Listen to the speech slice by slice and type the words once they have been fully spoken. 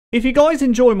If you guys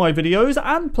enjoy my videos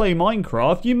and play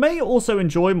Minecraft, you may also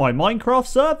enjoy my Minecraft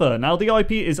server. Now the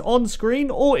IP is on screen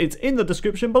or it's in the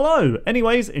description below.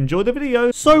 Anyways, enjoy the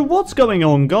video. So what's going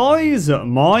on, guys?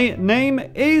 My name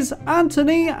is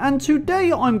Anthony and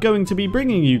today I'm going to be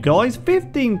bringing you guys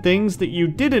 15 things that you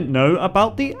didn't know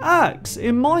about the axe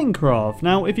in Minecraft.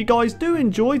 Now if you guys do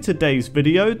enjoy today's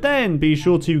video, then be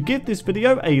sure to give this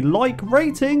video a like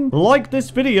rating. Like this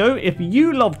video if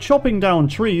you love chopping down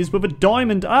trees with a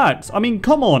diamond axe. I mean,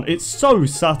 come on, it's so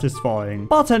satisfying.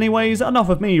 But anyways, enough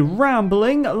of me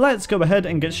rambling. Let's go ahead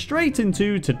and get straight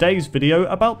into today's video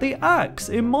about the axe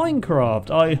in Minecraft.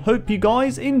 I hope you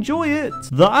guys enjoy it.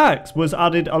 The axe was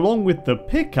added along with the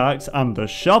pickaxe and the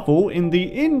shovel in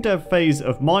the in-dev phase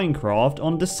of Minecraft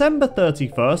on December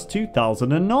 31st,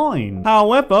 2009.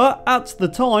 However, at the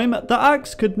time, the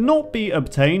axe could not be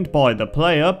obtained by the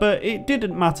player, but it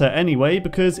didn't matter anyway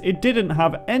because it didn't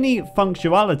have any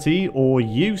functionality or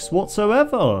use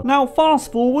whatsoever. Now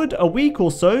fast forward a week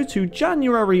or so to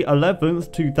January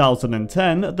 11th,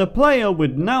 2010, the player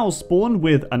would now spawn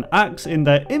with an axe in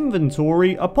their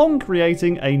inventory upon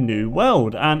creating a new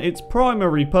world, and its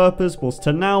primary purpose was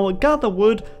to now gather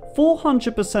wood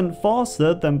 400%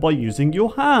 faster than by using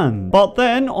your hand. But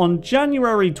then on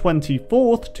January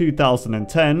 24th,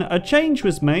 2010, a change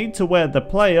was made to where the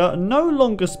player no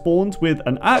longer spawned with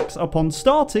an axe upon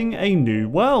starting a new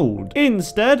world.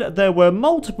 Instead, there were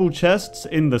multiple chests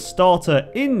in the starter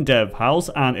in-dev house,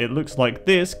 and it looks like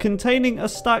this, containing a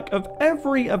stack of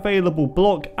every available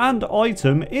block and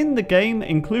item in the game,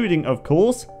 including, of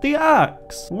course, the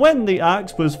axe. When the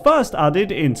axe was first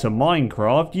added into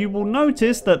Minecraft, you will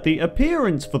notice that the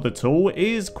appearance for the tool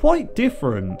is quite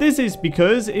different. This is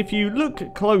because if you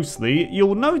look closely,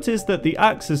 you'll notice that the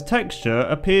axe's texture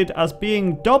appeared as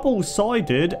being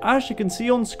double-sided, as you can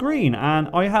see on screen, and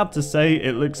I have to say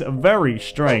it looks very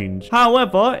strange.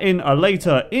 However, in a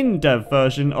later in-dev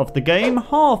version of the game,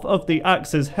 half of the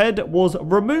axe's head was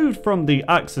removed from the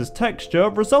axe's texture,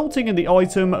 resulting in the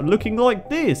item looking like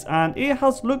this, and it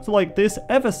has looked like this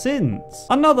ever since.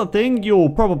 Another thing you'll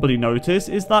probably notice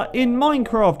is that in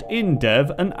Minecraft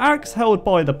in-dev, an axe held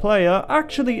by the player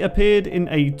actually appeared in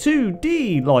a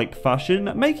 2D-like fashion,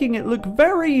 making it look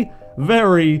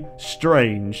very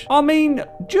strange. I mean,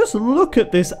 just look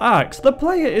at this axe. The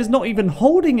player is not even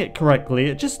holding it correctly.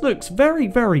 It just looks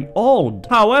very odd.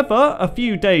 However, a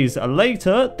few days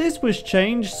later, this was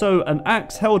changed so an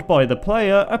axe held by the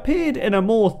player appeared in a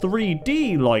more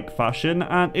 3D-like fashion,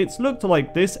 and it's looked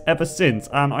like this ever since.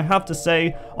 And I have to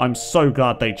say, I'm so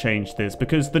glad they changed this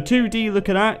because the 2D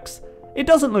looking axe, it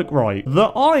doesn't look right. The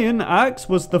iron axe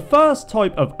was the first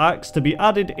type of axe to be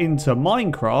added into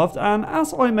Minecraft, and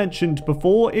as I mentioned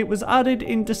before, it was added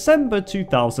in December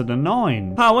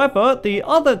 2009. However, the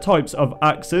other types of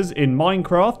axes in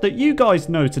Minecraft that you guys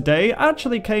know today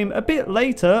actually came a bit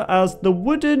later, as the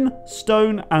wooden,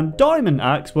 stone, and diamond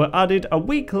axe were added a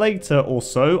week later or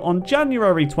so on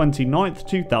January 29th,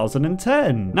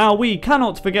 2010. Now, we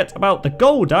cannot forget about the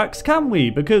gold axe, can we?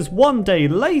 Because one day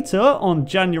later, on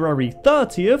January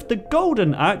 30th, the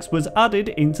golden axe was added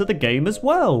into the game as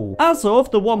well. As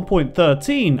of the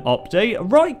 1.13 update,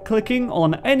 right-clicking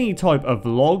on any type of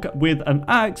log with an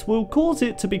axe will cause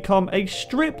it to become a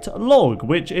stripped log,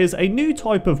 which is a new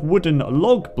type of wooden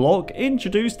log block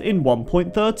introduced in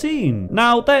 1.13.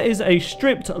 Now, there is a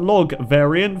stripped log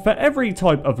variant for every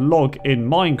type of log in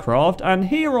Minecraft, and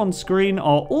here on screen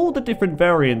are all the different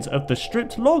variants of the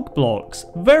stripped log blocks.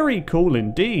 Very cool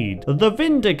indeed. The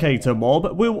Vindicator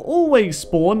mob will always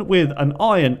spawn with an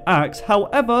iron axe,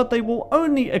 however they will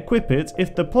only equip it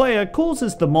if the player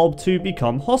causes the mob to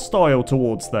become hostile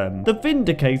towards them. The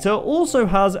Vindicator also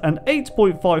has an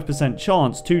 8.5%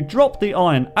 chance to drop the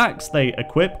iron axe they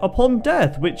equip upon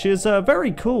death, which is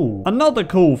very cool. Another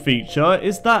cool feature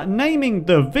is that naming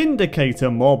the Vindicator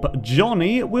mob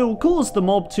Johnny will cause the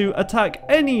mob to attack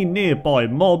any nearby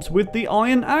mobs with the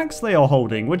iron axe they are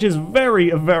holding, which is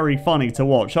very funny to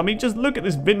watch. I mean, just look at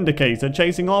this Vindicator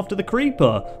chasing after the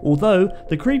creeper, although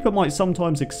the creeper might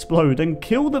sometimes explode and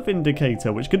kill the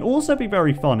Vindicator, which can also be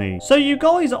very funny. So you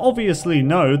guys obviously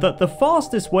know that the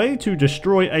fastest way to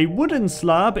destroy a wooden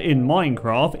slab in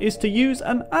Minecraft is to use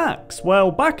an axe.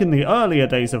 Well, back in the earlier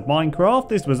days of Minecraft,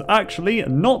 this was actually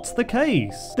not the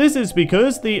case. This is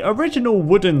because the original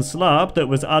wooden slab that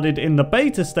was added in the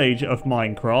beta stage of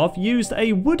Minecraft used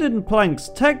a wooden plank's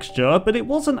texture, but it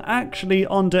wasn't actually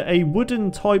under a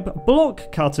wooden type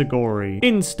block category.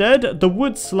 Instead, Instead, the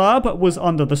wood slab was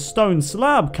under the stone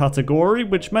slab category,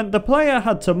 which meant the player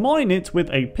had to mine it with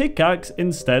a pickaxe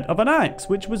instead of an axe,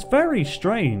 which was very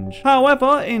strange.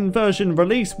 However, in version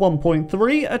release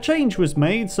 1.3, a change was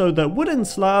made so that wooden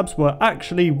slabs were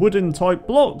actually wooden type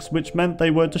blocks, which meant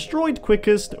they were destroyed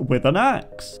quickest with an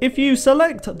axe. If you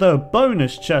select the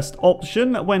bonus chest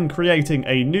option when creating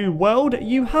a new world,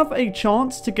 you have a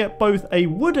chance to get both a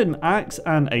wooden axe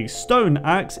and a stone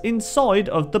axe inside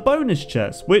of the bonus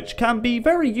chest, which can be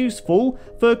very useful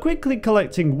for quickly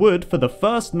collecting wood for the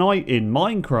first night in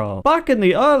Minecraft. Back in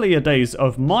the earlier days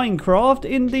of Minecraft,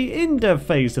 in the in-dev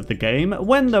phase of the game,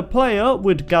 when the player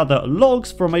would gather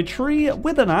logs from a tree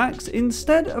with an axe,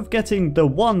 instead of getting the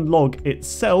one log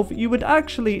itself, you would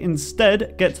actually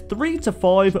instead get 3 to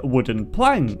 5 wooden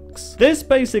planks. This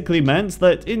basically meant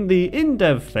that in the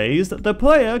in-dev phase, the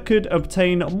player could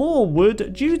obtain more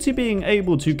wood due to being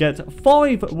able to get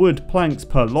 5 wood planks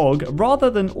per log rather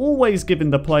than always giving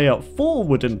the player 4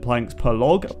 wooden planks per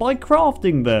log by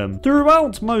crafting them.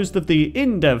 Throughout most of the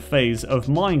in-dev phase of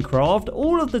Minecraft,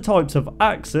 all of the types of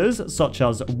axes such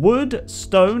as wood,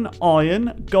 stone,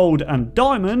 iron, gold and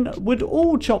diamond would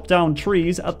all chop down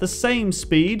trees at the same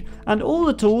speed, and all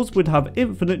the tools would have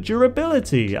infinite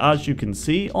durability, as you can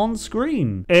see on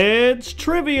screen. It's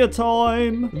trivia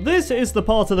time! This is the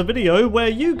part of the video where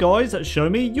you guys show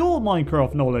me your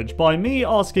Minecraft knowledge by me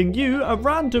asking you a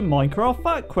random Minecraft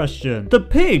fact question. The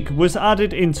pig was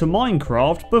added into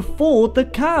Minecraft before the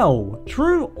cow.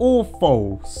 True or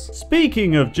false?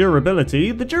 Speaking of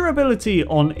durability, the durability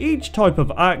on each type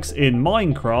of axe in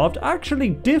Minecraft actually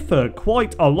differ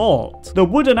quite a lot. The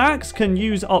wooden axe can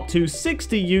use up to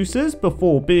 60 uses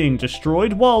before being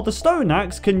destroyed, while the stone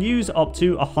axe can use up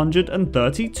to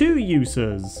 132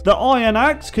 uses. The iron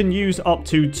axe can use up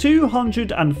to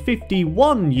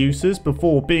 251 uses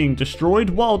before being destroyed,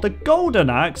 while the golden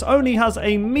axe only has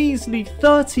a measly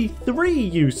 33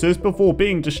 uses before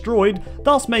being destroyed,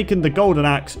 thus making the golden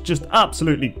axe just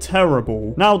absolutely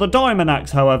terrible. Now the diamond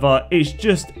axe, however, is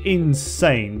just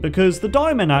insane, because the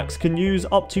diamond axe can use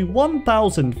up to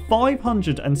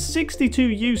 1,562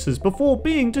 uses before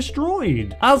being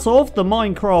destroyed. As of the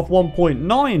Minecraft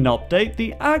 1.9 update,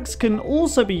 the axe can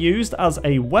also be used as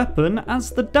a weapon,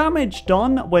 as the damage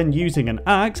done when using an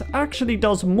axe actually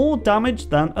does more damage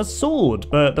than a sword,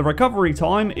 but the recovery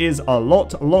time is a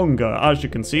lot longer, as you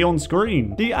can see on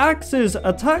screen. The axe's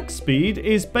attack speed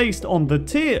is based on the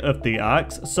tier of the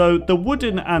axe, so the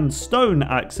wooden and stone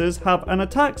axes have an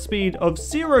attack speed of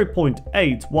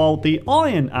 0.8, while the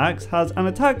iron axe has an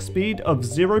attack speed of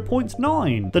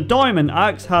 0.9. The diamond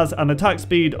axe has an attack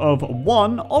speed of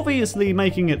 1, obviously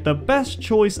making it the best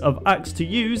choice of axe to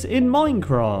use in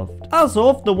Minecraft. As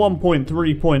of the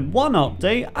 1.3.1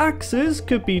 update, axes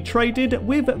could be traded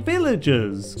with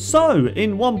villagers. So,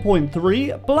 in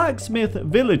 1.3, blacksmith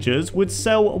villagers would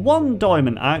sell 1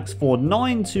 diamond axe for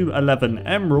 9 to 11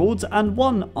 emeralds and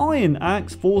 1 iron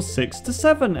axe for 6 to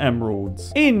 7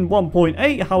 emeralds. In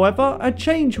 1.8, however, a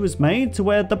change was made to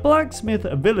where the blacksmith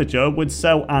villager would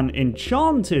sell an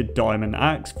enchanted diamond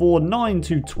axe for 9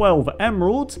 to 12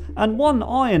 emeralds and 1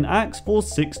 iron axe for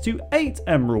 6 to 8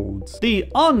 emeralds. The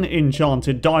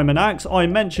unenchanted diamond axe I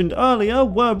mentioned earlier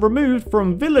were removed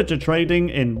from villager trading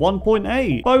in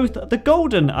 1.8. Both the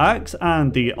golden axe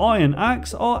and the iron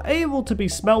axe are able to be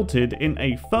smelted in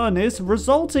a furnace,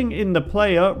 resulting in the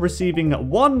player receiving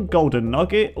 1 golden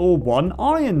nugget or 1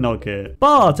 iron nugget.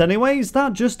 But anyways,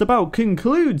 that just about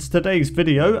concludes today's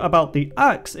video about the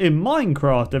axe in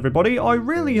Minecraft, everybody. I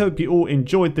really hope you all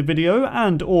enjoyed the video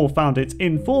and or found it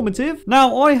informative.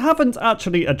 Now, I haven't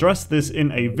actually addressed this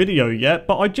in a video yet,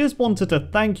 but I just wanted to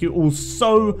thank you all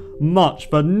so much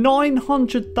for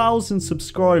 900,000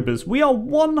 subscribers. We are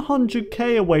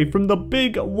 100k away from the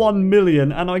big 1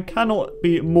 million, and I cannot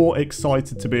be more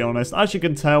excited, to be honest. As you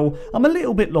can tell, I'm a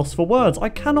little bit lost for words. I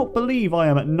cannot believe I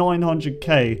am at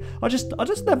 900k. I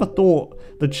just never thought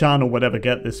the channel would ever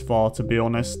get this far, to be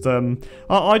honest.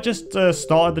 I just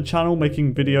started the channel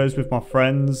making videos with my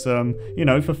friends, you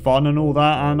know, for fun and all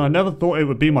that, and I never thought it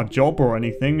would be my job or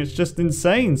anything. It's just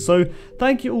insane. So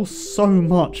thank you all so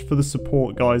much for the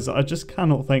support, guys. I just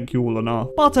cannot thank you all enough.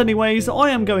 But anyways,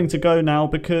 I am going to go now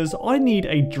because I need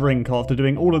a drink after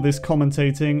doing all of this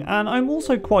commentating, and I'm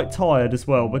also quite tired as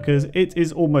well because it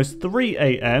is almost 3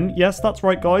 AM. Yes, that's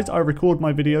right, guys. I record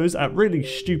my videos at really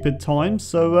stupid times.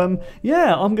 So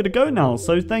yeah, I'm gonna go now.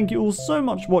 So thank you all so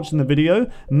much for watching the video.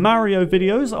 Mario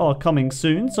videos are coming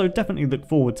soon, so definitely look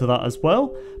forward to that as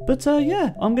well. But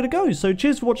yeah, I'm gonna go. So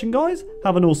cheers for watching, guys.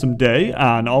 Have an awesome day,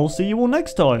 and I'll see you all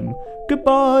next time.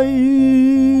 Goodbye!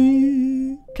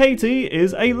 Katie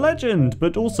is a legend,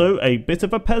 but also a bit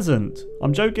of a peasant.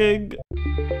 I'm joking.